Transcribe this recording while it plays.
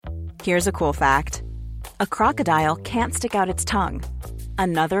Here's a cool fact. A crocodile can't stick out its tongue.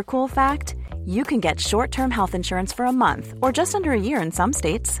 Another cool fact, you can get short-term health insurance for a month or just under a year in some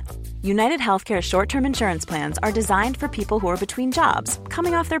states. United Healthcare short-term insurance plans are designed for people who are between jobs,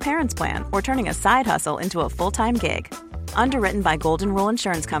 coming off their parents' plan, or turning a side hustle into a full-time gig. Underwritten by Golden Rule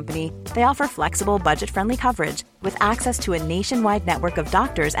Insurance Company, they offer flexible, budget-friendly coverage with access to a nationwide network of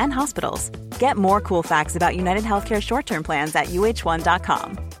doctors and hospitals. Get more cool facts about United Healthcare short-term plans at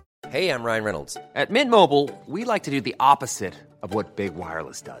uh1.com. Hey, I'm Ryan Reynolds. At Mint Mobile, we like to do the opposite of what Big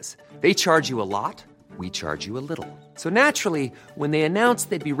Wireless does. They charge you a lot, we charge you a little. So naturally, when they announced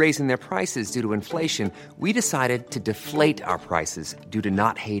they'd be raising their prices due to inflation, we decided to deflate our prices due to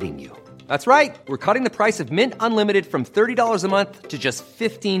not hating you. That's right. We're cutting the price of Mint Unlimited from $30 a month to just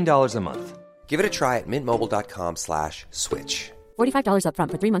 $15 a month. Give it a try at mintmobile.com/switch. $45 up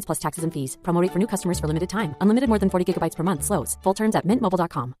front for 3 months plus taxes and fees. Promo rate for new customers for limited time. Unlimited more than 40 gigabytes per month. Slows full terms at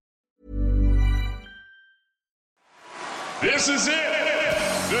mintmobile.com. This is it.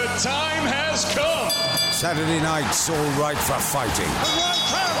 The time has come. Saturday night's all right for fighting. The right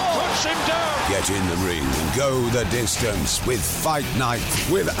hand puts him down. Get in the ring and go the distance with Fight Night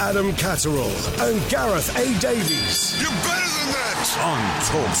with Adam Catterall and Gareth A. Davies. You're better than that. On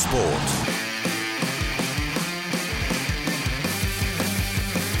TalkSport.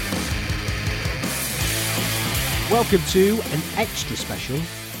 Welcome to an extra special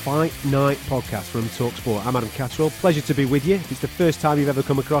Fight Night podcast from TalkSport. I'm Adam Catterall. Pleasure to be with you. If it's the first time you've ever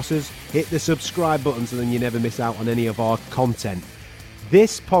come across us, hit the subscribe button so then you never miss out on any of our content.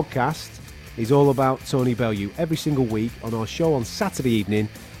 This podcast is all about Tony Bellew. Every single week on our show on Saturday evening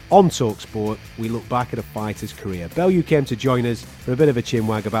on TalkSport, we look back at a fighter's career. Bellew came to join us for a bit of a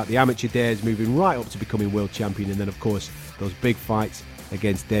chinwag about the amateur days, moving right up to becoming world champion, and then, of course, those big fights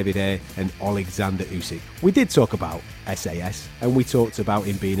against David Haye and Alexander Usyk. We did talk about SAS, and we talked about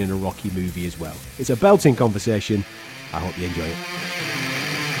him being in a Rocky movie as well. It's a belting conversation. I hope you enjoy it.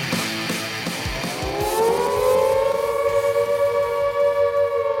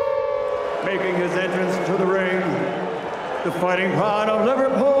 Making his entrance to the ring, the fighting pride of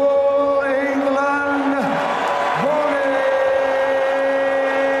Liverpool, England, Tony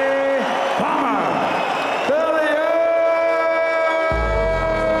Bomber Bellew!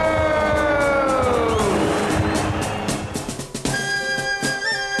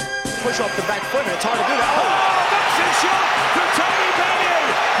 Push off the back foot, and it's hard to do that. Oh, that's a shot from Tony Bellew.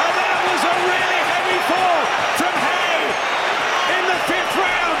 And that was a really heavy fall from Haye in the 5th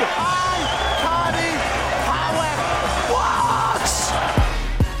round. Cardi power works!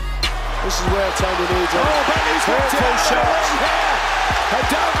 This is where Tony needs it. Oh, Bellew's got Careful shots. And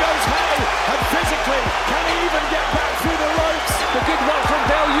down goes Haye. And physically, can he even get back through the ropes? The good work from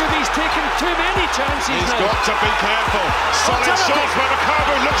Bellew. He's taken too many chances He's now. got to be careful. Solid shots, but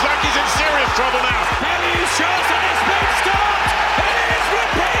Makabu looks like he's in serious trouble now. Bellew shots and it's been stopped. It is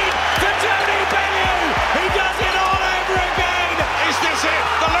repeat for Tony Bellew. He does it all over again. Is this it?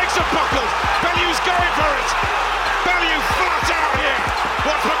 The legs are buckled. Bellew's going for it. Bellew flat out here.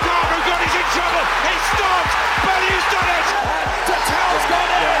 What's Makabu got? He's in trouble. He stopped. Bellew's done it. Tattel's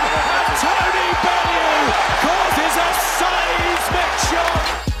gone in. And Tony Bellew causes a seismic shock.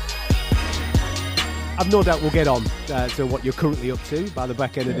 I've no doubt we'll get on to what you're currently up to by the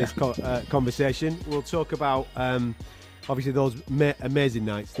back end of this conversation. We'll talk about, obviously, those amazing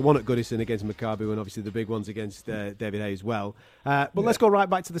nights. The one at Goodison against Makabu and obviously the big ones against David Haye as well. But let's go right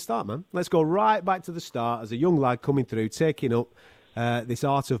back to the start, man. Let's go right back to the start as a young lad coming through, taking up this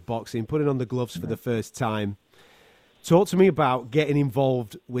art of boxing, putting on the gloves for the first time. Talk to me about getting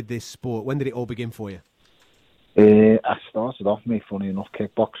involved with this sport. When did it all begin for you? I started off, funny enough,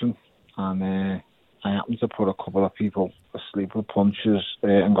 kickboxing, and I happened to put a couple of people asleep with punches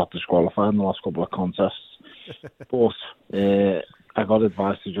and got disqualified in the last couple of contests. But I got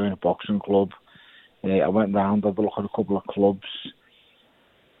advice to join a boxing club. I went round, had a look at a couple of clubs,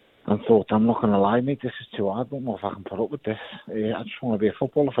 and thought, I'm not going to lie, mate, this is too hard. I don't know if I can put up with this. I just want to be a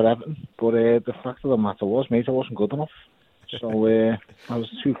footballer for Everton. But the fact of the matter was, mate, I wasn't good enough. So I was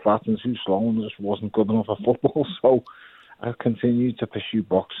too fat and too slow and just wasn't good enough at football. So I continued to pursue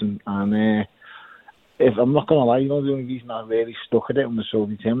boxing. And if I'm not going to lie, the only reason I really stuck at it on the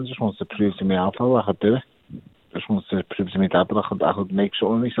Soviet team, I just wanted to prove to my alpha that I could do it. Just wanted to prove to my dad that I could make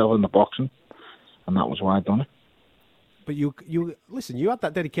something of myself in the boxing. And that was why I done it. But you listen, you had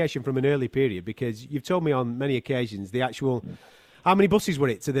that dedication from an early period, because you've told me on many occasions the actual... How many buses were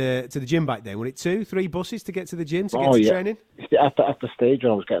it to the gym back then? Were it 2, 3 buses to get to the gym, to get to training? At the stage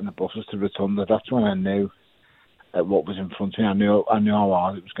where I was getting the buses to Rotunda, that's when I knew what was in front of me. I knew how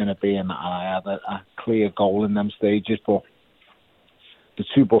hard it was going to be, and I had a clear goal in them stages. But the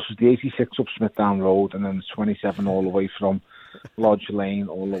two buses, the 86 up Smithdown Road, and then the 27 all the way from Lodge Lane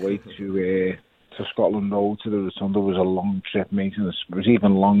all the way to Scotland Road to the Rotunda was a long trip, mate, and it was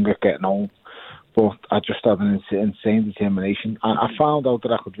even longer getting home. But I just had an insane determination. And I found out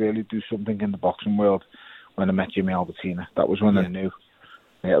that I could really do something in the boxing world when I met Jimmy Albertina. That was when I knew.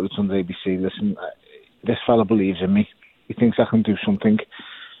 At Rotunda ABC, listen, this fella believes in me. He thinks I can do something.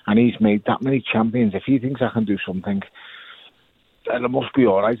 And he's made that many champions. If he thinks I can do something, then I must be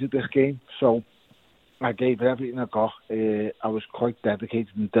all right at this game. So I gave it everything I got. I was quite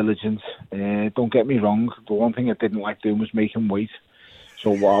dedicated and diligent. Don't get me wrong, the one thing I didn't like doing was making weight.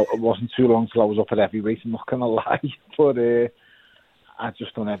 So it wasn't too long till I was up at heavyweight, I'm not going to lie. But I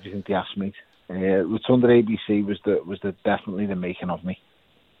just done everything they asked me. Rotunda ABC was definitely the making of me.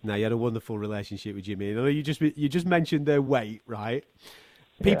 Now, you had a wonderful relationship with Jimmy. You just mentioned their weight, right?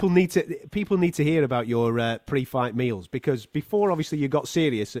 People need to hear about your pre-fight meals, because before, obviously, you got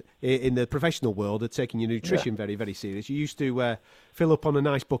serious in the professional world of taking your nutrition very, very serious. You used to fill up on a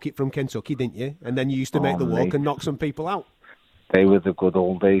nice bucket from Kentucky, didn't you? And then you used to make the walk and knock some people out. They were the good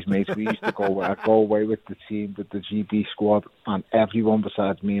old days, mate. We used to go away with the team, with the GB squad, and everyone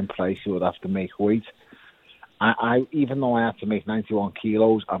besides me and Price would have to make weight. I even though I had to make 91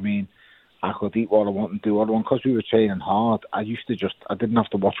 kilos, I mean, I could eat what I want and do what I want. Because we were training hard, I didn't have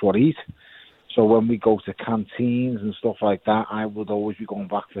to watch what I eat. So when we go to canteens and stuff like that, I would always be going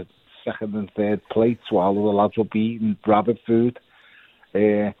back for second and third plates while the lads would be eating rabbit food.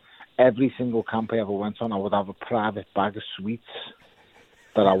 Every single camp I ever went on, I would have a private bag of sweets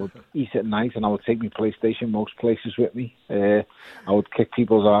that I would eat at night, and I would take my PlayStation most places with me. I would kick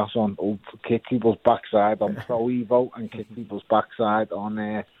people's ass kick people's backside on Pro Evo, and kick people's backside on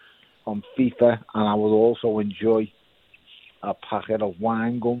FIFA, and I would also enjoy a packet of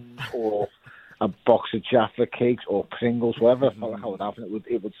wine gums or a box of Jaffa cakes or Pringles, whatever I felt like I would have.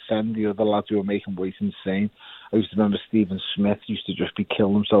 It would send the other lads who were making weight insane. I used to remember Stephen Smith used to just be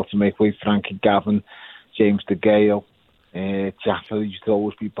killing himself to make weight. Frankie Gavin, James DeGale, Jaffa used to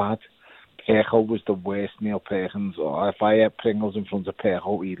always be bad. Perko was the worst, Neil Perkins. If I had Pringles in front of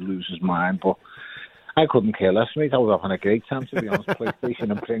Perko, he'd lose his mind. But I couldn't care less, mate. I was having a great time, to be honest.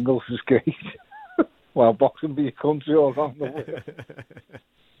 PlayStation and Pringles was great. While boxing be a country all around the world.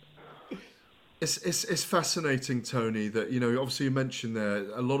 It's fascinating, Tony, that, obviously you mentioned there,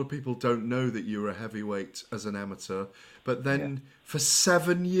 a lot of people don't know that you were a heavyweight as an amateur, but then for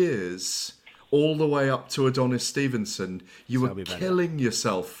 7 years, all the way up to Adonis Stevenson, you were killing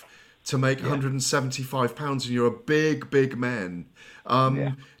yourself to make 175 pounds, and you're a big, big man.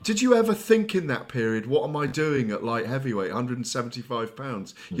 Did you ever think in that period, what am I doing at light heavyweight, 175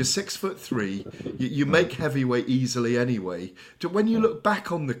 pounds? You're 6'3", you make heavyweight easily anyway. When you look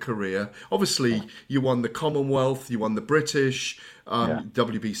back on the career, obviously you won the Commonwealth, you won the British,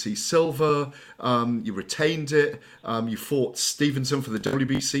 WBC silver, you retained it, you fought Stevenson for the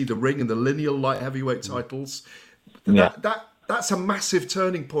WBC, the ring and the lineal light heavyweight titles. That's a massive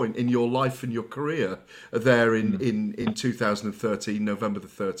turning point in your life and your career there in 2013, November the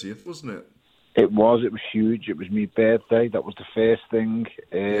 30th, wasn't it? It was huge. It was my birthday. That was the first thing.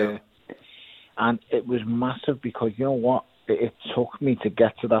 And it was massive because, you know what? It took me to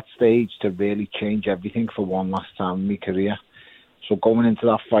get to that stage to really change everything for one last time in my career. So going into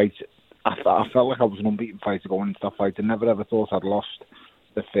that fight, I felt like I was an unbeaten fighter going into that fight. I never ever thought I'd lost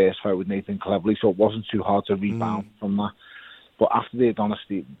the first fight with Nathan Cleverly, so it wasn't too hard to rebound from that. But after the Adonis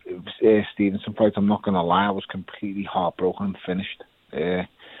Stevenson fight, I'm not going to lie, I was completely heartbroken and finished.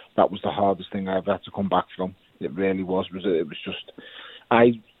 That was the hardest thing I ever had to come back from. It really was. It was just,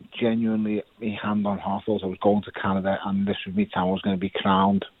 I genuinely, my hand on heart, thought I was going to Canada and this was my time I was going to be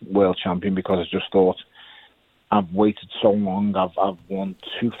crowned world champion, because I just thought, I've waited so long. I've won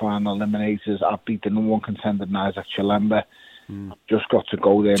 2 final eliminators. I've beat the number 1 contender, Isaac Chilemba. I've just got to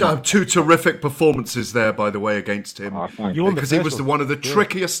go there. 2 terrific performances there, by the way, against him. Because he was one of the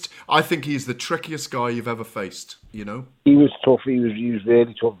trickiest. I think he's the trickiest guy you've ever faced. He was tough. He was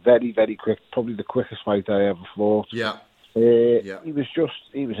really tough. Very, very quick. Probably the quickest fight I ever fought. He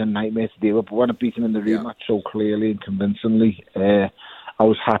was a nightmare to deal with. But when I beat him in the rematch so clearly and convincingly, I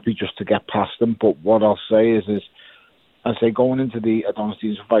was happy just to get past him. But what I'll say is I say going into the Adonis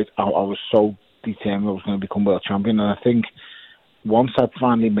Stevenson fight, I was so determined I was going to become world champion, and I think once I'd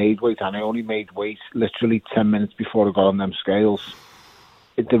finally made weight, and I only made weight literally 10 minutes before I got on them scales,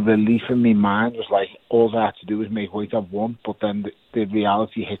 the relief in my mind was like, all I had to do was make weight, I've won. But then the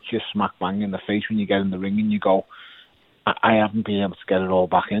reality hits you smack bang in the face when you get in the ring and you go, I haven't been able to get it all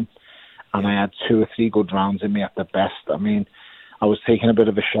back in. And I had 2 or 3 good rounds in me at the best. I mean, I was taking a bit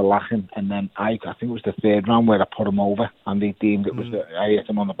of a shellacking, and then I think it was the third round where I put him over, and they deemed it was I hit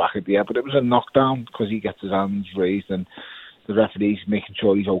him on the back of the head, but it was a knockdown because he gets his hands raised and the referee's making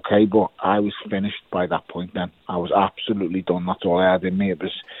sure he's okay. But I was finished by that point. Then I was absolutely done. That's all I had in me. It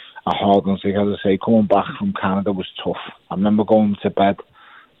was a hard one. As I say, coming back from Canada was tough. I remember going to bed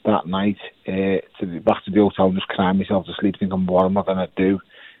that night back to the hotel and just crying myself to sleep, thinking, what am I going to do?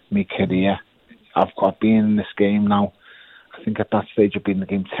 My career. I've been in this game now. I think at that stage I'd been in the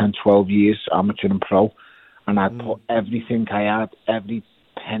game 10, 12 years, amateur and pro, and I'd put everything I had, every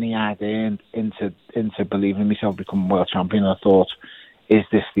penny I'd earned into believing in myself becoming world champion. And I thought, is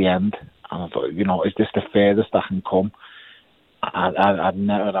this the end? And I thought, is this the furthest I can come? I'd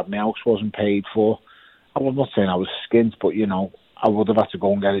never had, my house wasn't paid for. I'm not saying I was skint, but I would have had to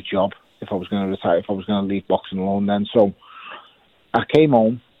go and get a job if I was going to retire, if I was going to leave boxing alone then. So I came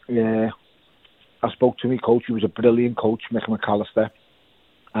home. I spoke to my coach. He was a brilliant coach, Mick McAllister,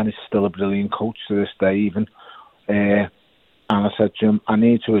 and he's still a brilliant coach to this day even. And I said to him, I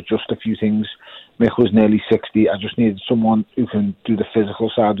need to adjust a few things. Mick was nearly 60. I just needed someone who can do the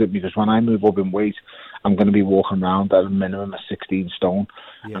physical side of it, because when I move up in weight, I'm going to be walking around at a minimum of 16 stone.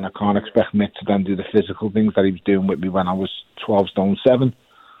 Yeah. And I can't expect Mick to then do the physical things that he was doing with me when I was 12 stone 7.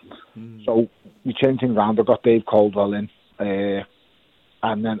 So we changed things around. I got Dave Caldwell in.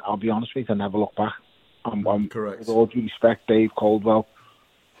 And then, I'll be honest with you, I never look back. I'm correct. With all due respect, Dave Caldwell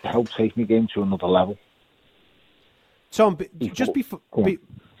helped take my game to another level. Tom, just before...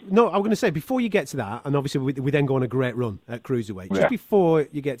 No, I'm going to say, before you get to that, and obviously we then go on a great run at cruiserweight. Just before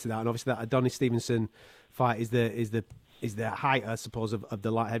you get to that, and obviously that Adonis Stevenson fight is the height, I suppose, of the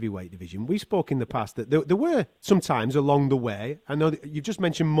light heavyweight division. We spoke in the past that there were some times along the way, I know that you've just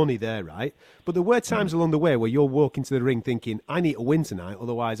mentioned money there, right? But there were times along the way where you're walking to the ring thinking, I need to win tonight,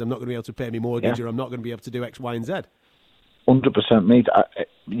 otherwise I'm not going to be able to pay my mortgage or I'm not going to be able to do X, Y, and Z. 100%, mate.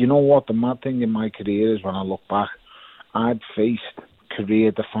 You know what? The mad thing in my career is when I look back, I'd faced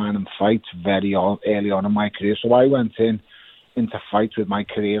career-defining fights very early on in my career. So I went into fights with my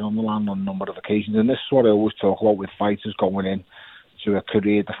career on the line on a number of occasions. And this is what I always talk about with fighters going in to a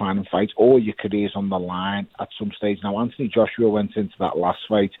career-defining fight. All your career's on the line at some stage. Now, Anthony Joshua went into that last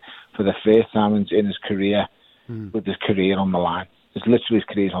fight for the first time in his career with his career on the line. It's literally his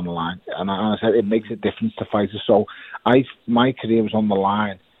career's on the line. And I said it makes a difference to fighters. So my career was on the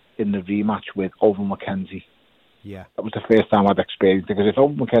line in the rematch with Owen McKenzie. Yeah, that was the first time I'd experienced it, because if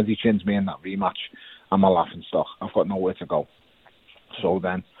Owen McKenzie chins me in that rematch, I'm a laughing stock. I've got nowhere to go. So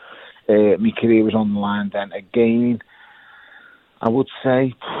then, my career was on the line. Then again, I would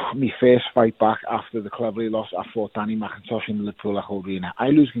say my first fight back after the Cleverly loss, I fought Danny McIntosh in the Liverpool Echo Arena. I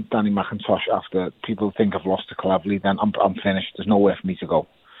lose against Danny McIntosh after people think I've lost to Cleverly. Then I'm finished. There's nowhere for me to go.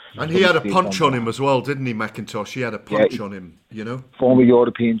 And he had a punch on him as well, didn't he, McIntosh? He had a punch on him, Former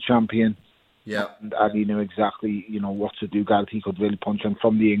European champion. Yeah, and he knew exactly, what to do. Gareth, he could really punch him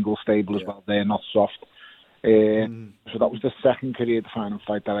from the Ingle stable as well. They're not soft. So that was the second career-defining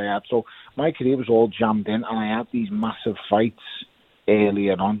fight that I had. So my career was all jammed in, and I had these massive fights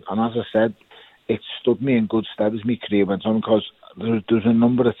earlier on. And as I said, it stood me in good stead as my career went on, because there's a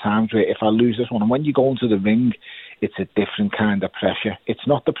number of times where if I lose this one, and when you go into the ring, it's a different kind of pressure. It's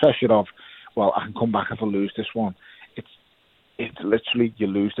not the pressure of, well, I can come back if I lose this one. It's literally, you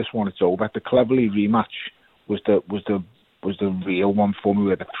lose this one, it's over. The Cleverly rematch was the real one for me,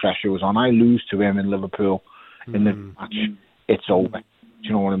 where the pressure was on. I lose to him in Liverpool in the match, it's over. Do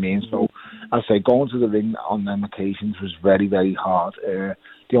you know what I mean? So I say going to the ring on them occasions was very, very hard.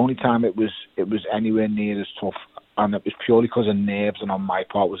 The only time it was anywhere near as tough, and it was purely because of nerves and on my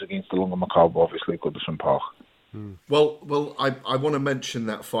part, was against the Lunga Macau, obviously, Goodison Park. Well, I want to mention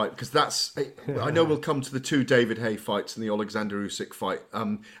that fight, because I know we'll come to the two David Haye fights and the Alexander Usyk fight,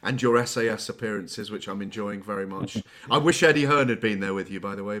 and your SAS appearances, which I'm enjoying very much. I wish Eddie Hearn had been there with you,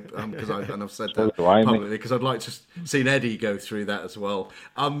 by the way, because I've said that publicly, because I'd like to see Eddie go through that as well.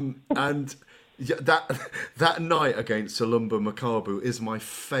 And that night against Salumba Makabu is my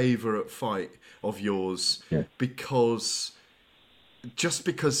favourite fight of yours, because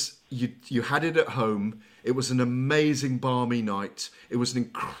you had it at home. It was an amazing, balmy night. It was an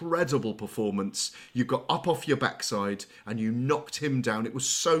incredible performance. You got up off your backside and you knocked him down. It was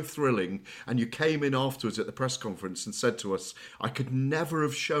so thrilling. And you came in afterwards at the press conference and said to us, I could never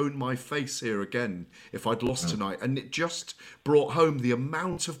have shown my face here again if I'd lost tonight. And it just brought home the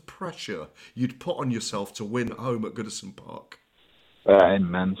amount of pressure you'd put on yourself to win at home at Goodison Park.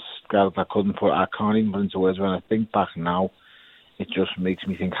 Immense. God, I can't even put into words. When I think back now, it just makes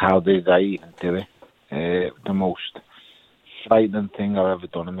me think, how did I even do it? The most frightening thing I've ever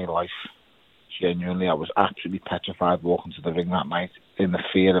done in my life. genuinely, I was absolutely petrified walking to the ring that night in the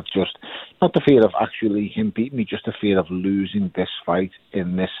fear of not the fear of actually him beating me, just the fear of losing this fight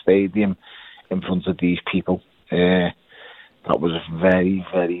in this stadium in front of these people. That was very,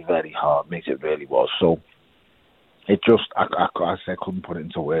 very, very hard, mate. It really was. So it just, I couldn't put it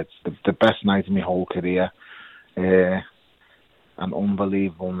into words. The best night of my whole career, an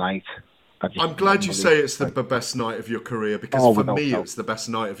unbelievable night. I'm glad you say it's the best night of your career, because for me it's the best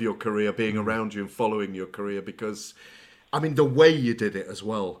night of your career, being around you and following your career, because, I mean, the way you did it as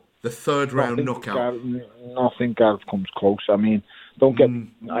well, the third round knockout. Nothing Gareth comes close. I mean,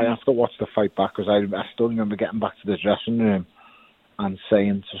 I have to watch the fight back, because I still remember getting back to the dressing room and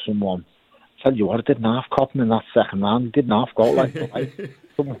saying to someone, tell you what, I didn't half cop him in that second round. He didn't half go like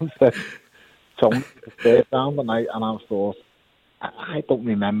someone said, Tony, the third round, and I thought, I don't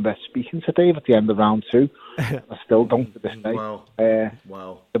remember speaking to Dave at the end of round 2. I still don't to this day.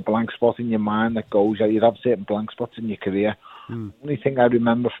 Wow. The blank spot in your mind that goes, you'd have certain blank spots in your career. The only thing I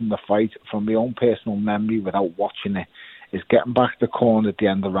remember from the fight, from my own personal memory without watching it, is getting back to the corner at the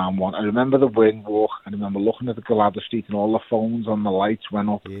end of round 1. I remember the ring walk. I remember looking at the Gallagher Street and all the phones on the lights went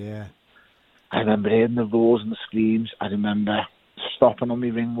up. Yeah. I remember hearing the roars and the screams. I remember stopping on my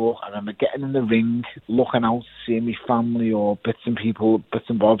ring walk. I remember getting in the ring, looking out, seeing my family or bits and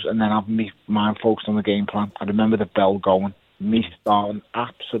bobs, and then having me mind focused on the game plan. I remember the bell going, me starting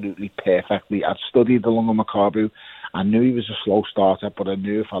absolutely perfectly. I'd studied the Lunga Makabu. I knew he was a slow starter, but I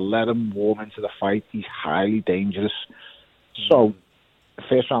knew if I let him warm into the fight, he's highly dangerous. So the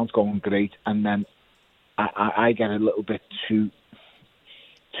first round's going great, and then I get a little bit too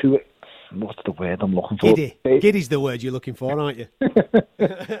what's the word I'm looking for? Giddy's the word you're looking for, aren't you? You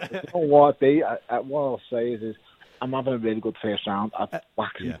know what, what I'll say is I'm having a really good first round. I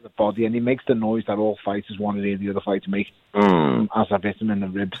whack him into the body, and he makes the noise that all fighters want to hear the other fighter make as I hit him in the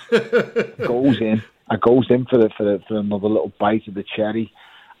ribs. I goes in for another little bite of the cherry,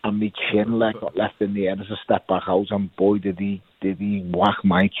 and my chin leg got left in the air as a step back out, and boy did he whack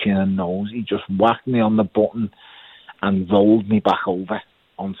my chin and nose. He just whacked me on the button and rolled me back over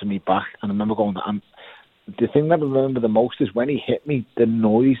onto me back. And I remember going, the thing that I remember the most is when he hit me, the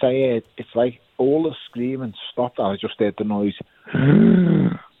noise I heard, it's like all the screaming stopped. I just heard the noise.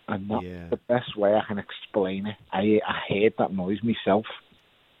 And that's the best way I can explain it. I heard that noise myself.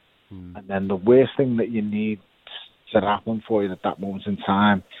 And then the worst thing that you need to happen for you at that moment in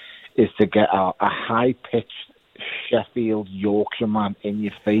time is to get a high-pitched Sheffield Yorkshire man in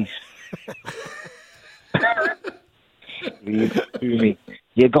your face. Scream to me,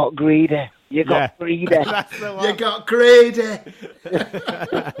 you got greedy. You got greedy. You got greedy.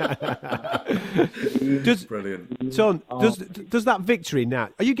 Brilliant. Son, does that victory now,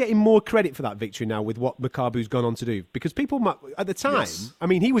 are you getting more credit for that victory now with what Makabu's gone on to do? Because people, at the time, I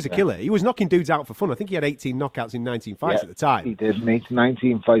mean, he was a killer. He was knocking dudes out for fun. I think he had 18 knockouts in 19 fights at the time. He did, mate.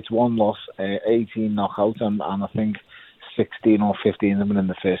 19 fights, 1 loss, 18 knockouts, and I think 16 or 15 of them in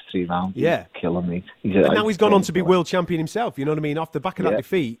the first 3 rounds. Yeah. Killing me. And now he's gone on to be world champion himself, you know what I mean, off the back of that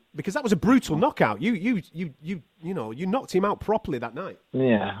defeat, because that was a brutal knockout. You knocked him out properly that night.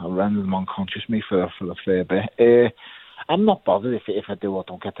 Yeah, I rendered him unconscious, me, for a fair bit. I'm not bothered if I do or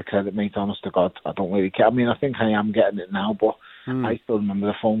don't get the credit, mate, honest to God. I don't really care. I mean, I think I am getting it now, but I still remember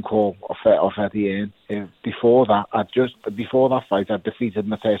the phone call off Eddie Hearn. Before that fight, I defeated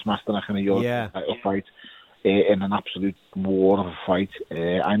Mateusz Masternak in a European title fight. In an absolute war of a fight.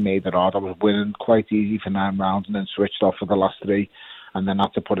 I made it hard. I was winning quite easy for 9 rounds and then switched off for the last 3 and then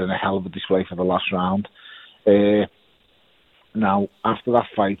had to put in a hell of a display for the last round. Now, after that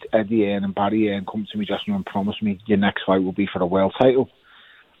fight, Eddie Hearn and Barry Hearn come to me just and promised me your next fight will be for a world title.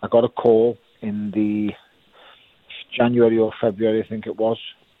 I got a call in the January or February, I think it was,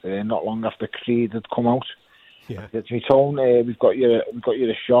 not long after Creed had come out. Yeah. He said to me, Tone, we've got you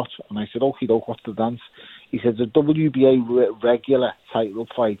a shot. And I said, okie doke, what's the dance? He said, the WBA regular title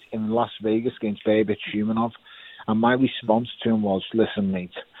fight in Las Vegas against Babet Shumanov. And my response to him was, listen,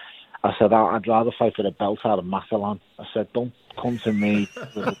 mate, I said, I'd rather fight for the belt out of Matalan. I said, don't come to me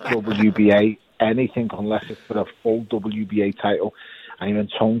with a WBA anything unless it's for a full WBA title. And he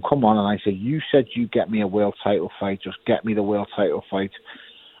went, Tone, come on. And I said, you said you get me a world title fight. Just get me the world title fight.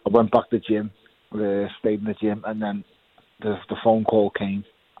 I went back to the gym. Stayed in the gym, and then the phone call came,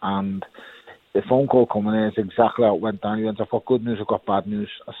 and the phone call coming in is exactly how it went down. He went, I've got good news, I've got bad news.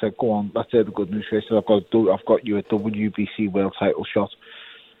 I said, go on, let's hear the good news first. I've got you a WBC world title shot.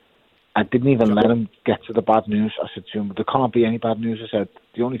 I didn't even let him get to the bad news. I said to him, there can't be any bad news. I said,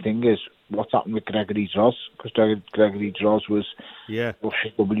 the only thing is what's happened with Gregory Droz, because Gregory Droz was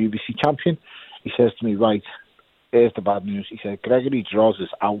Russian WBC champion. He says to me, right, here's the bad news. He said, Gregory Droz is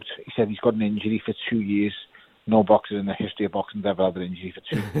out. He said he's got an injury for 2 years. No boxer in the history of boxing has ever had an injury for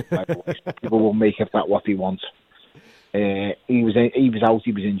 2 years. People will make of that what they want. He was out,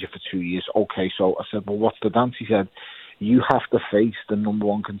 he was injured for 2 years. Okay, so I said, well, what's the dance? He said, you have to face the number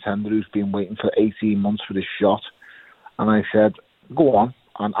one contender who's been waiting for 18 months for this shot. And I said, go on.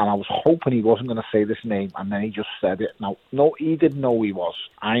 And I was hoping he wasn't going to say this name, and then he just said it. Now, no, he didn't know who he was.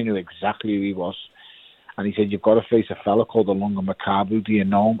 I knew exactly who he was. And he said, you've got to face a fella called Ilunga Makabu. Do you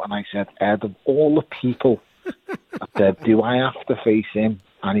know him? And I said, Ed, of all the people, I said, do I have to face him?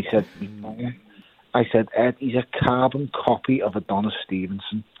 And he said, no. I said, Ed, he's a carbon copy of Adonis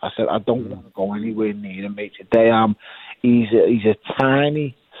Stevenson. I said, I don't want to go anywhere near him, mate. He's a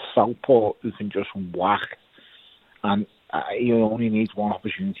tiny southpaw who can just whack. And he only needs one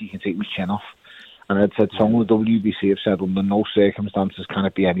opportunity. He can take my chin off. And I'd said, some of the WBC have said, under no circumstances can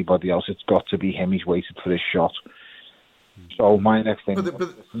it be anybody else. It's got to be him. He's waited for his shot. So my next thing,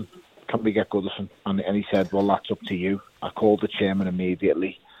 can we get Goodison? And he said, well, that's up to you. I called the chairman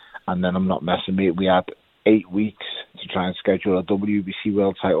immediately. And then I'm not messing, mate. We had 8 weeks to try and schedule a WBC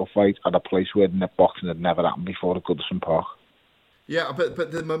world title fight at a place where net boxing had never happened before at Goodison Park. Yeah,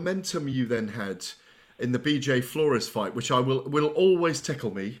 but the momentum you then had in the BJ Flores fight, which will always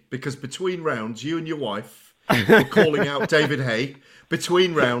tickle me, because between rounds, you and your wife were calling out David Haye.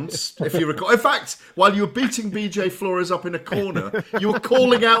 Between rounds, if you recall. In fact, while you were beating BJ Flores up in a corner, you were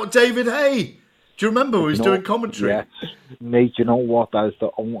calling out David Haye. Do you remember who was doing commentary? Yes. Mate, you know what? That is the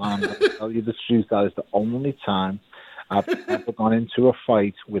only, I'm going to tell you the truth, that is the only time I've ever gone into a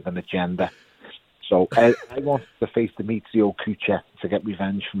fight with an agenda. So I wanted to face Demetrio Kucha to get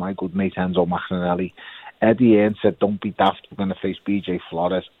revenge for my good mate Enzo Maccarinelli. Eddie Hearn said, don't be daft, we're going to face BJ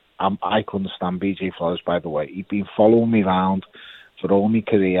Flores. I couldn't stand BJ Flores, by the way. He'd been following me around for all my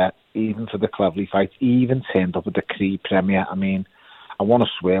career, even for the Cleverly fight. He even turned up at the Creed premiere. I mean, I want to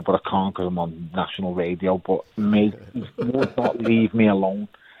swear, but I can't because I'm on national radio. But mate, he would not leave me alone.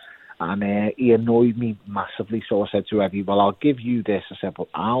 And he annoyed me massively. So I said to Eddie, well, I'll give you this. I said, but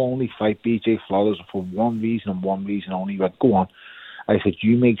I'll only fight BJ Flores for one reason and one reason only. He went, go on. I said,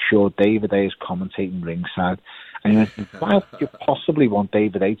 you make sure David A is commentating ringside. And he went, why would you possibly want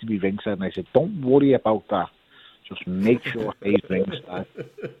David A to be ringside? And I said, don't worry about that. Just make sure he's ringside.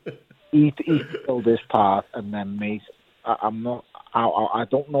 He filled this part, and then, mate, I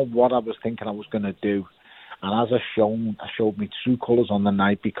don't know what I was thinking I was going to do. And as I showed me true colours on the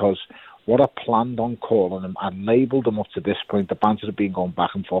night, because what I planned on calling him, I'd labelled him up to this point. The banter had been going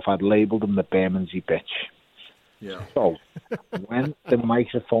back and forth. I'd labelled him the Bermondsey bitch. Yeah. So when the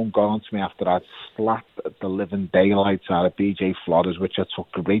microphone got onto me after I'd slapped the living daylights out of BJ Flores, which I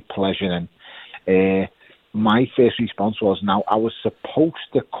took great pleasure in, my first response was, now, I was supposed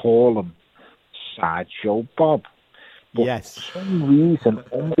to call him Sideshow Bob. But yes. For some reason,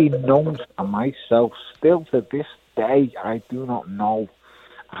 unbeknownst to myself, still to this day, I do not know,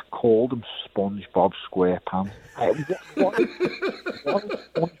 I called him SpongeBob SquarePants. What has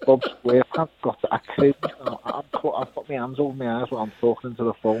SpongeBob SquarePants got to... I've put my hands over my eyes while I'm talking into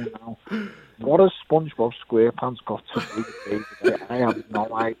the phone now. What has SpongeBob SquarePants got to do with David? I have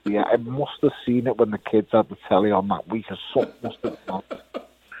no idea. I must have seen it when the kids had the telly on that week, or something must have gone.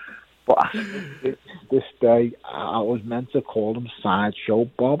 But this day, I was meant to call him Sideshow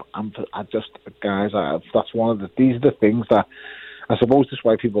Bob, and that's one of these are the things that, I suppose that's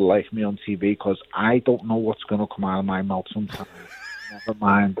why people like me on TV, because I don't know what's going to come out of my mouth sometimes. Never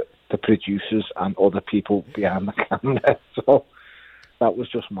mind the producers and other people behind the camera. So that was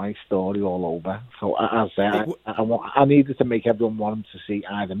just my story all over. So as I said, I needed to make everyone want him to see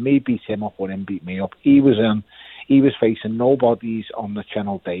either me beat him up or him beat me up. He was facing nobodies on the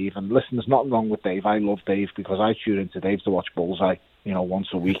channel Dave. And listen, there's nothing wrong with Dave. I love Dave because I tune into Dave to watch Bullseye, once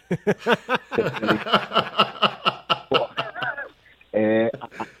a week.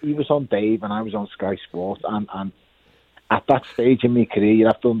 He was on Dave and I was on Sky Sports, and at that stage in my career, you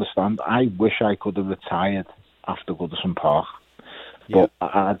have to understand, I wish I could have retired after Goodison Park. But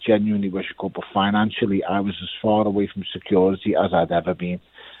I genuinely wish I could. But financially, I was as far away from security as I'd ever been.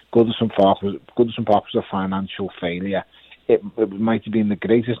 Goodison Park was a financial failure. It might have been the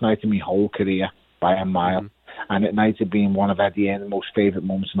greatest night of my whole career by a mile. And it might have been one of Eddie Hearn's most favourite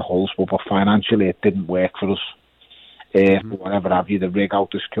moments in the whole sport. But financially, it didn't work for us. Whatever have you, the rig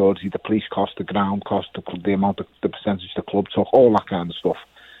out, the security, the police cost, the ground cost, the amount of the percentage the club took, all that kind of stuff.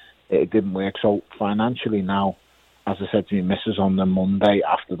 It didn't work. So financially now, as I said to my missus on the Monday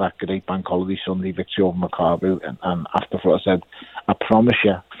after that great bank holiday Sunday victory over Maccabi, and after that I said, I promise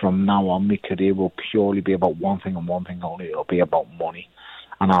you, from now on, my career will purely be about one thing and one thing only. It'll be about money.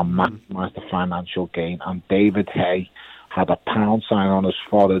 and I'll maximise the financial gain. And David Hay had a pound sign on his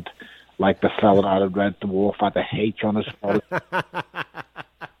forehead, like the fella that had Red Dwarf had a H on his forehead.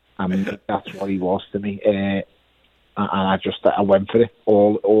 I mean, that's what he was to me. And I went for it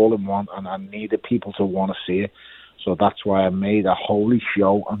all in one, and I needed people to want to see it. So that's why I made a holy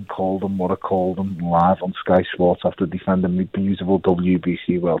show and called him what I called him live on Sky Sports after defending my beautiful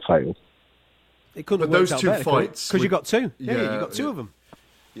WBC world title. It couldn't but have those two fights, because you got two. Yeah, you got two of them.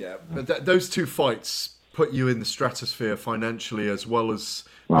 Yeah, but those two fights put you in the stratosphere financially, as well as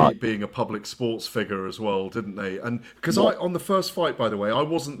being a public sports figure as well, didn't they? And because on the first fight, by the way, I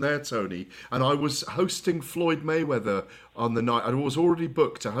wasn't there, Tony, and I was hosting Floyd Mayweather on the night. I was already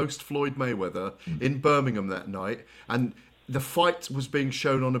booked to host Floyd Mayweather in Birmingham that night, and the fight was being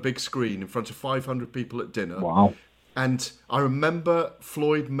shown on a big screen in front of 500 people at dinner. Wow! And I remember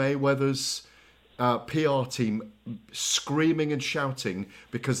Floyd Mayweather's PR team screaming and shouting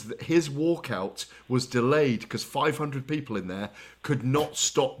because his walkout was delayed because 500 people in there could not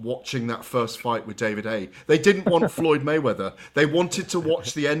stop watching that first fight with David Hay. They didn't want Floyd Mayweather. They wanted to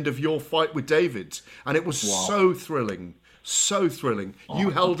watch the end of your fight with David. And it was so thrilling. So thrilling.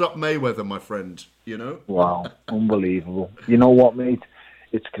 You held up Mayweather, my friend, you know? Wow. Unbelievable. You know what, mate?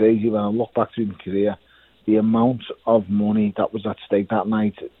 It's crazy when I look back through my career. The amount of money that was at stake that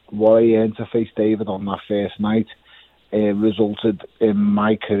night, what I earned to face David on that first night, resulted in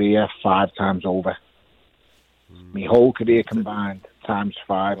my career 5 times over. My whole career combined, times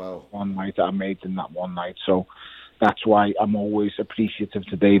 5, one night that I made in that one night. So that's why I'm always appreciative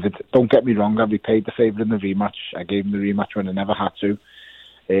to David. Don't get me wrong, I repaid the favour in the rematch. I gave him the rematch when I never had to.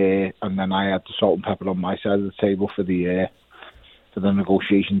 And then I had the salt and pepper on my side of the table for the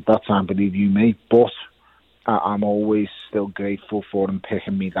negotiations that time, believe you me. But I'm always still grateful for him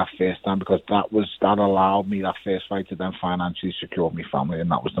picking me that first time, because that allowed me that first fight to then financially secure my family,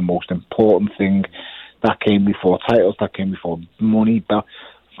 and that was the most important thing. That came before titles, that came before money. That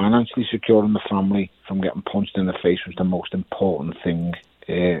financially securing the family from getting punched in the face was the most important thing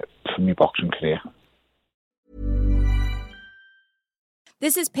for my boxing career.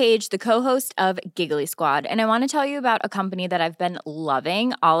 This is Paige, the co-host of Giggly Squad, and I want to tell you about a company that I've been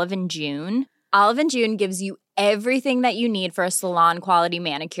loving, Olive & June. Olive & June gives you everything that you need for a salon-quality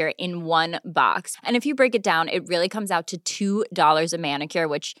manicure in one box. And if you break it down, it really comes out to $2 a manicure,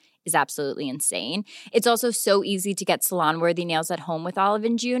 which is absolutely insane. It's also so easy to get salon-worthy nails at home with Olive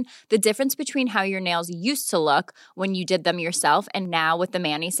 & June. The difference between how your nails used to look when you did them yourself and now with the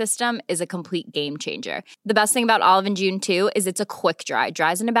Mani system is a complete game changer. The best thing about Olive & June, too, is it's a quick dry.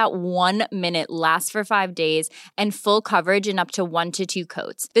 Dries in about 1 minute, lasts for 5 days, and full coverage in up to 1 to 2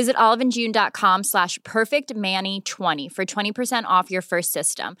 coats. Visit oliveandjune.com/perfectmani20 for 20% off your first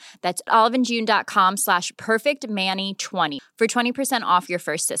system. That's oliveandjune.com/perfectmani20 for 20% off your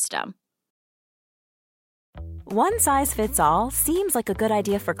first system. One size fits all seems like a good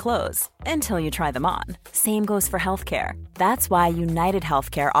idea for clothes until you try them on. Same goes for healthcare. That's why United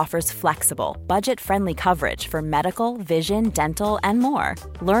Healthcare offers flexible, budget-friendly coverage for medical, vision, dental, and more.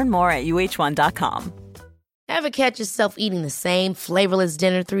 Learn more at uh1.com. Ever catch yourself eating the same flavorless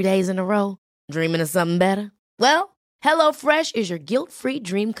dinner 3 days in a row? Dreaming of something better? Well, HelloFresh is your guilt-free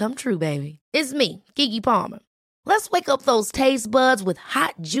dream come true, baby. It's me, Keke Palmer. Let's wake up those taste buds with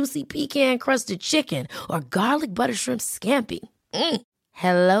hot, juicy pecan-crusted chicken or garlic butter shrimp scampi.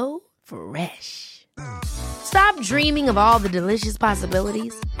 Hello Fresh. Stop dreaming of all the delicious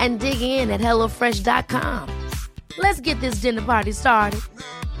possibilities and dig in at HelloFresh.com. Let's get this dinner party started.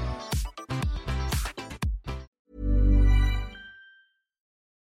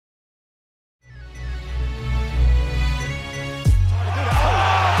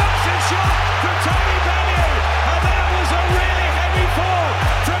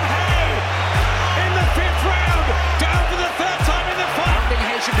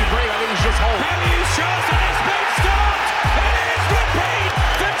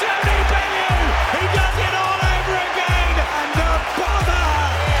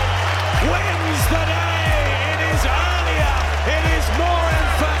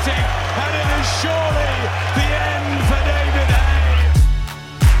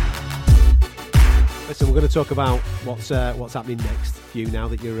 Listen, we're going to talk about what's happening next for you now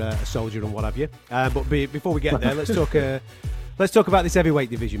that you're a soldier and what have you. But before we get there, let's talk about this heavyweight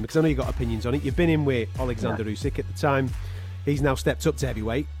division, because I know you've got opinions on it. You've been in with Alexander Usyk at the time. He's now stepped up to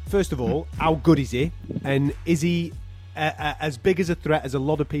heavyweight. First of all, how good is he? And is he as big as a threat as a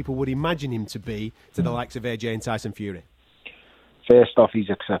lot of people would imagine him to be to the likes of AJ and Tyson Fury? First off, he's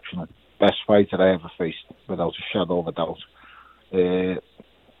exceptional. Best fighter I ever faced, without a shadow of a doubt.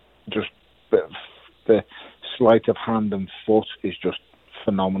 Just the sleight of hand and foot is just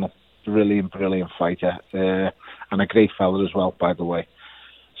phenomenal. Brilliant fighter. And a great fella as well, by the way.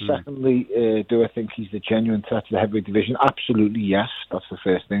 Secondly, do I think he's the genuine threat to the heavyweight division? Absolutely, yes. That's the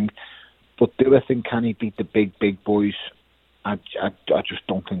first thing. But do I think can he beat the big boys? I just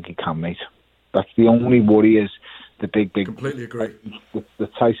don't think he can, mate. That's the only worry is the big. Completely agree. The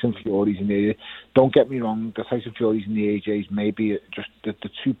Tyson Furies and the. Don't get me wrong. The Tyson Furies and the AJs maybe just they're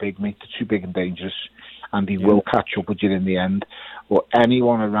too big, mate. They're too big and dangerous, and he will catch up with you in the end. But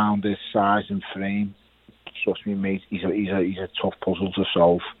anyone around his size and frame, trust me, mate, he's a tough puzzle to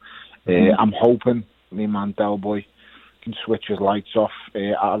solve. I'm hoping me man Del Boy can switch his lights off.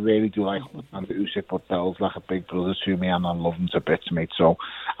 I really do like Alexander Usyk, but Del's like a big brother to me, and I love him to bits, mate. So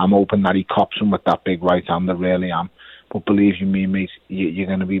I'm hoping that he cops him with that big right hand. I really am. But believe you me, mate, you're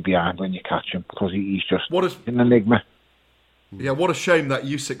going to be behind when you catch him because he's just an enigma. Yeah, what a shame that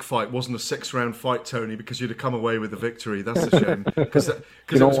Usyk fight wasn't a 6-round fight, Tony, because you'd have come away with the victory. That's a shame. Because it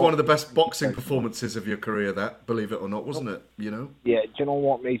was one of the best boxing performances of your career, that, believe it or not, wasn't it? You know? Yeah, do you know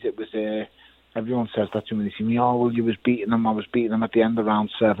what, mate? It was... everyone says that to me. They say, you was beating him. I was beating him at the end of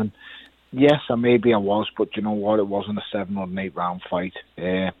round 7. Yes, maybe I was, but you know what? It wasn't a 7 or an 8 round fight.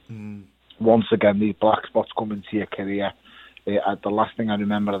 Once again, these black spots come into your career. The last thing I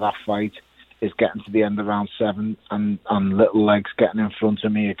remember of that fight is getting to the end of round 7 and Little Legs getting in front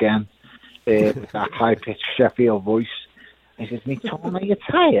of me again with that high-pitched Sheffield voice. He says, "Me, Tom, are you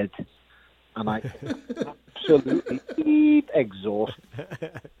tired?" And I absolutely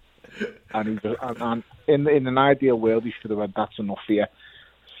exhausted. And in an ideal world, he should have went, "That's enough for you."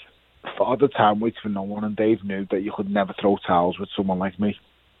 Father Time waits for no one, and Dave knew that you could never throw towels with someone like me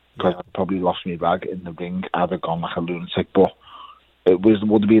because I'd probably lost my bag in the ring. I'd have gone like a lunatic, but it would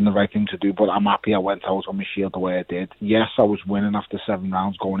have been the right thing to do. But I'm happy I went out on my shield the way I did. Yes, I was winning after 7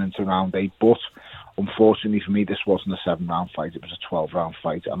 rounds going into round 8, but unfortunately for me, this wasn't a 7-round fight. It was a 12-round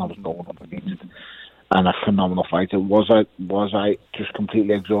fight, and I was going up against and a phenomenal fighter. Was I just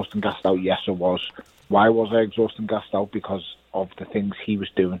completely exhausted and gassed out? Yes, I was. Why was I exhausted and gassed out? Because of the things he was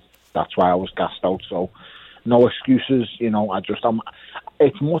doing. That's why I was gassed out. So, no excuses. You know, I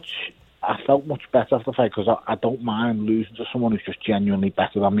felt much better after the fight because I don't mind losing to someone who's just genuinely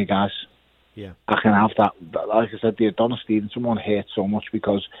better than me, guys. Yeah, I can have that. Like I said, the Adonis Stevenson one hurt so much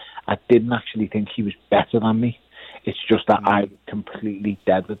because I didn't actually think he was better than me. It's just that I completely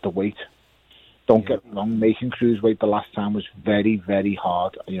dead at the weight. Don't get me wrong, making cruiserweight the last time was very, very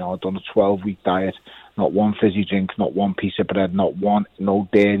hard. You know, I'd done a 12-week diet, not one fizzy drink, not one piece of bread, no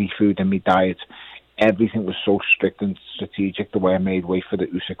dairy food in my diet. Everything was so strict and strategic the way I made weight for the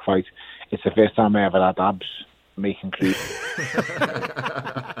Usyk fight. It's the first time I ever had abs making cruiserweight.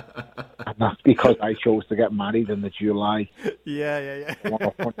 And that's because I chose to get married in the July. Yeah.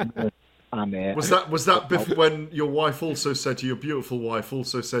 And, was that when your wife also said to you, your beautiful wife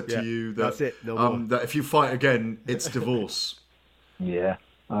also said to you that that's it, that if you fight again, it's divorce? Yeah,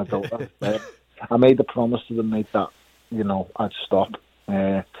 I made the promise to them, mate, that I'd stop,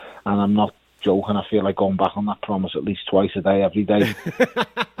 and I'm not joking. I feel like going back on that promise at least twice a day, every day.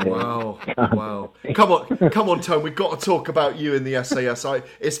 Wow. Come on, Tone. We've got to talk about you in the SAS.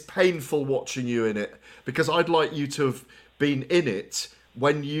 It's painful watching you in it because I'd like you to have been in it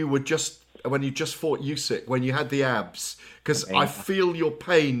when you just fought Usyk, when you had the abs, because I feel your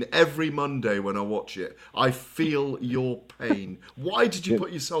pain every Monday when I watch it. I feel your pain. Why did you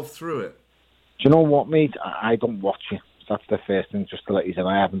put yourself through it? Do you know what, mate? I don't watch it. That's the first thing, just to let you know.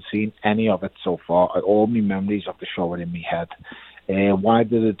 I haven't seen any of it so far. All my memories of the show are in my head. Why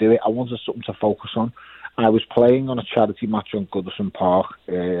did I do it? I wanted something to focus on. I was playing on a charity match on Goodison Park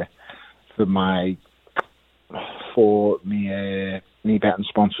for me betting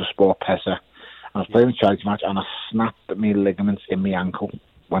sponsor Sport Pesa. I was playing a charity match and I snapped my ligaments in my ankle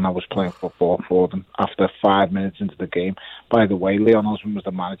when I was playing football for them after 5 minutes into the game. By the way, Leon Osman was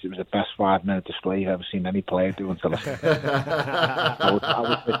the manager. It was the best 5-minute display you've ever seen any player do until I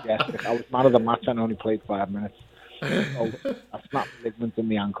was majestic. I was man of the match and I only played 5 minutes. So I snapped the ligaments in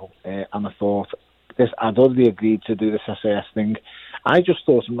my ankle and I thought, I'd already agreed to do this SAS thing. I just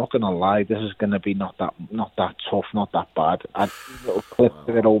thought, I'm not going to lie, this is going to be not that tough, not that bad. I'd seen little clips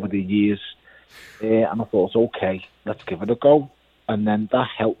of it over the years, and I thought, okay, let's give it a go. And then that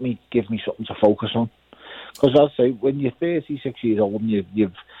helped me, give me something to focus on. Because I'd say, when you're 36 years old and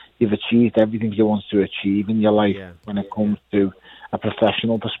you've achieved everything you want to achieve in your life, when it comes to a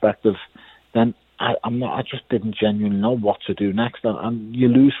professional perspective, then I just didn't genuinely know what to do next, and you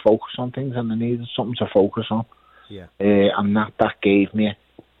lose focus on things, and I needed something to focus on. Yeah. And that gave me it.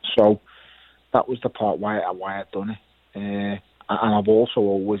 So that was the part why I'd done it. and I've also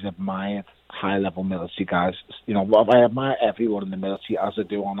always admired high-level military guys. You know, I admire everyone in the military, as I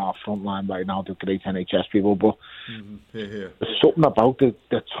do on our front line right now, the great NHS people, but there's something about the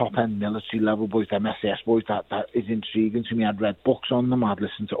top-end military level boys, them SS boys, that is intriguing to me. I'd read books on them, I'd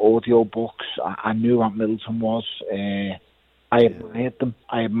listened to audio books, I knew what Middleton was. I admired them,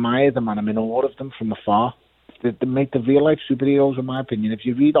 and I'm in awe of them from afar. They make the real-life superheroes, in my opinion. If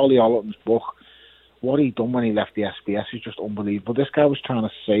you read Ollie Ollerton's book, what he done when he left the SBS is just unbelievable. This guy was trying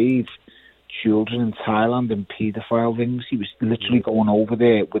to save children in Thailand in paedophile rings. He was literally going over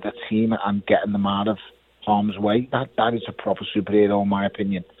there with a team and getting them out of harm's way. That is a proper superhero, in my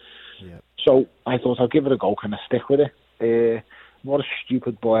opinion. Yeah. So I thought, I'll give it a go. Can I stick with it? What a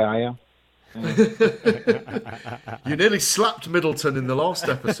stupid boy I am. You nearly slapped Middleton in the last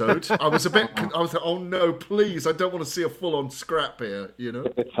episode. I was like, oh no, please, I don't want to see a full-on scrap here, you know?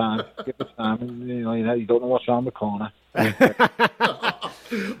 Give it time. You know, you don't know what's around the corner.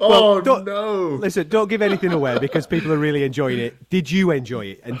 No. Listen, don't give anything away because people are really enjoying it. Did you enjoy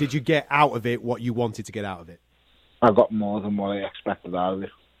it? And did you get out of it what you wanted to get out of it? I got more than what I expected out of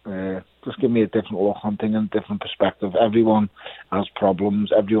it. Just give me a different look on things and a different perspective. Everyone has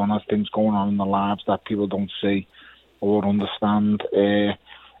problems. Everyone has things going on in their lives that people don't see or understand.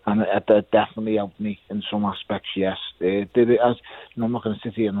 And it definitely helped me in some aspects, yes. Did it as, you know, I'm not going to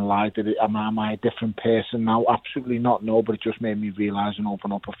sit here and lie. Am I a different person now? Absolutely not, no, but it just made me realise and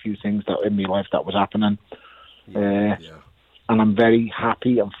open up a few things that in my life that was happening. And I'm very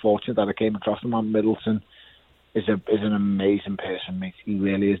happy and fortunate that I came across him. Middleton is an amazing person, mate. He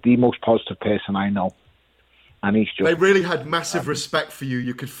really is the most positive person I know. And he's just... They really had massive respect for you.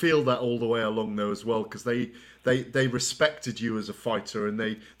 You could feel that all the way along, though, as well, because they respected you as a fighter, and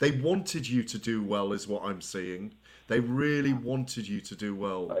they wanted you to do well, is what I'm seeing. They really wanted you to do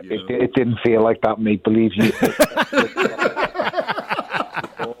well. It didn't feel like that, mate, believe you.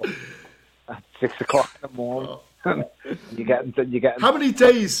 At 6 o'clock in the morning. You get. How many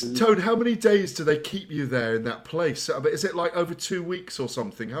days, Tone? How many days do they keep you there in that place? Is it like over 2 weeks or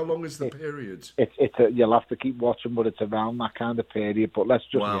something? How long is the period? You'll have to keep watching, but it's around that kind of period. But let's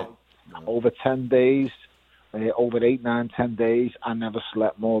just over 10 days, over 8, 9, 10 days. I never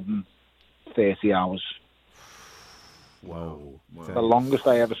slept more than 30 hours. Whoa! The longest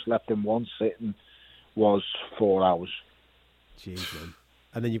I ever slept in one sitting was 4 hours. Jeez, man.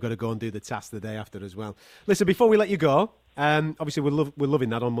 And then you've got to go and do the task the day after as well. Listen, before we let you go, obviously we're loving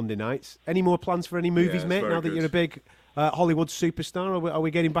that on Monday nights. Any more plans for any movies, mate, now that you're a big Hollywood superstar? Are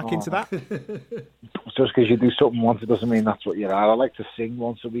we getting back into that? Just because you do something once, it doesn't mean that's what you're at. I like to sing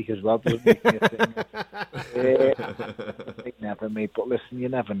once a week as well. Doesn't make me a singer. Never, mate. But listen, you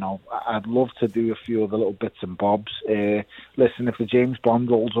never know. I'd love to do a few other little bits and bobs. Listen, if the James Bond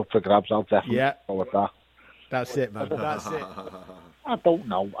rolls up for grabs, I'll definitely go with that. That's it, man. That's it. I don't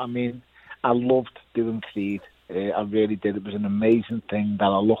know. I mean, I loved doing Creed. I really did. It was an amazing thing that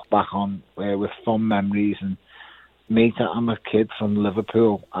I look back on with fond memories. And mate, I'm a kid from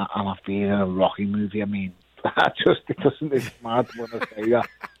Liverpool, and I've been in a Rocky movie. I mean, it's mad when I say that.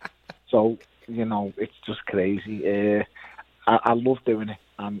 So, you know, it's just crazy. I love doing it,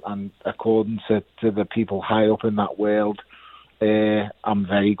 and according to the people high up in that world, I'm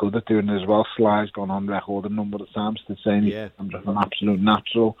very good at doing it as well. Sly's gone on record a number of times to say I'm just an absolute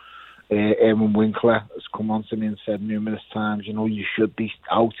natural. Erwin Winkler has come on to me and said numerous times, you know, you should be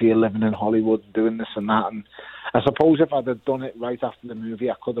out here living in Hollywood doing this and that. And I suppose if I'd have done it right after the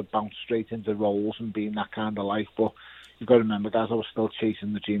movie, I could have bounced straight into roles and been that kind of life. But you've got to remember, guys, I was still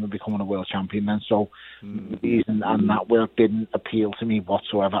chasing the dream of becoming a world champion then. So movies and that work didn't appeal to me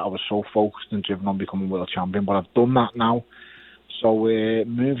whatsoever. I was so focused and driven on becoming world champion. But I've done that now. So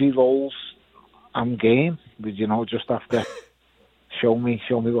movie roles, I'm game. But, you know, just have to show me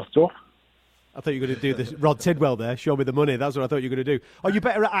what's up. I thought you were going to do this Rod Tidwell there. Show me the money. That's what I thought you were going to do. Are you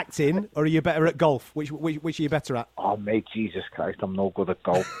better at acting or are you better at golf? Which are you better at? Oh, mate, Jesus Christ, I'm no good at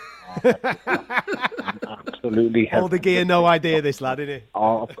golf. I'm absolutely. All the gear, no idea, this lad, isn't he?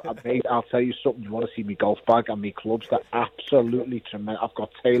 Oh, mate, I'll tell you something. You want to see me golf bag and me clubs? They're absolutely tremendous. I've got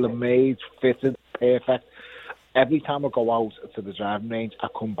tailor-made, fitted, perfect. Every time I go out to the driving range, I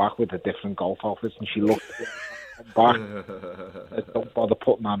come back with a different golf outfit, and she looks at it and back. I don't bother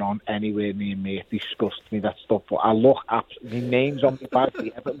putting that on anywhere near me. It disgusts me, that stuff. But I look my name's on my bag,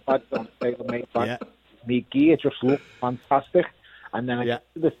 the Everton badge on the tailor-made bag. Yeah. My gear just looks fantastic. And then I get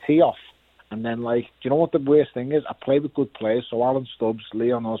the tee off. And then, like, do you know what the worst thing is? I play with good players. So Alan Stubbs,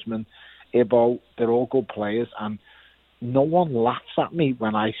 Leon Osman, Ibo, they're all good players. And no one laughs at me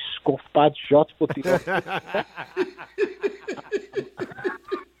when I scuff bad shots, but they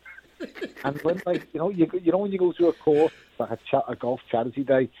and when, like, you know when you go to a course like a golf charity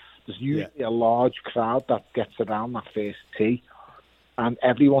day. There's usually a large crowd that gets around that first tee, and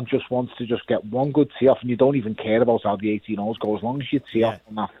everyone just wants to just get one good tee off, and you don't even care about how the 18 holes go as long as you tee off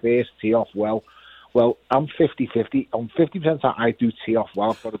on that first tee off well. Well, I'm 50-50. On 50% I do tee off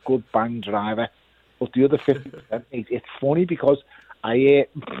well. I've got a good bang driver. But the other 50%, it's funny because I hear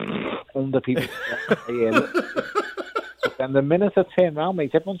under people. But then the minute I turn around,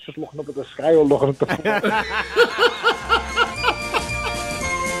 mate, everyone's just looking up at the sky or looking at the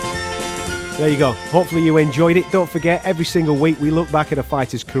There you go. Hopefully you enjoyed it. Don't forget, every single week we look back at a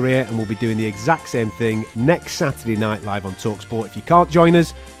fighter's career, and we'll be doing the exact same thing next Saturday night live on TalkSport. If you can't join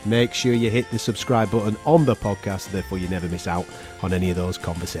us, make sure you hit the subscribe button on the podcast, therefore you never miss out on any of those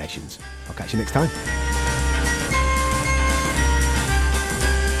conversations. I'll catch you next time.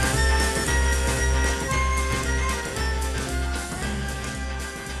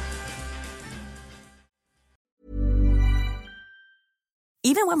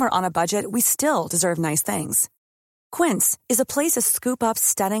 Even when we're on a budget, we still deserve nice things. Quince is a place to scoop up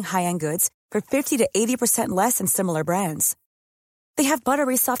stunning high-end goods for 50 to 80% less than similar brands. They have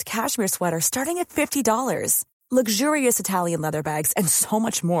buttery soft cashmere sweaters starting at $50, luxurious Italian leather bags, and so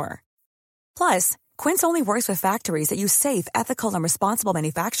much more. Plus, Quince only works with factories that use safe, ethical, and responsible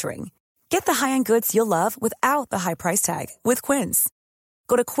manufacturing. Get the high-end goods you'll love without the high price tag with Quince.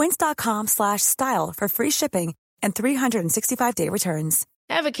 Go to quince.com/style for free shipping and 365-day returns.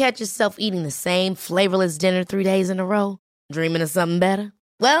 Ever catch yourself eating the same flavorless dinner 3 days in a row? Dreaming of something better?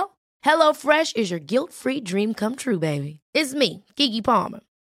 Well, HelloFresh is your guilt-free dream come true, baby. It's me, Keke Palmer.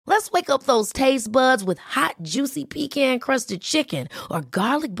 Let's wake up those taste buds with hot, juicy pecan-crusted chicken or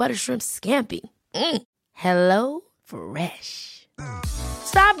garlic butter shrimp scampi. Hello Fresh.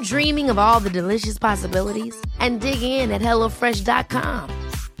 Stop dreaming of all the delicious possibilities and dig in at HelloFresh.com.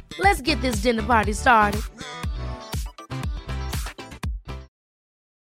 Let's get this dinner party started.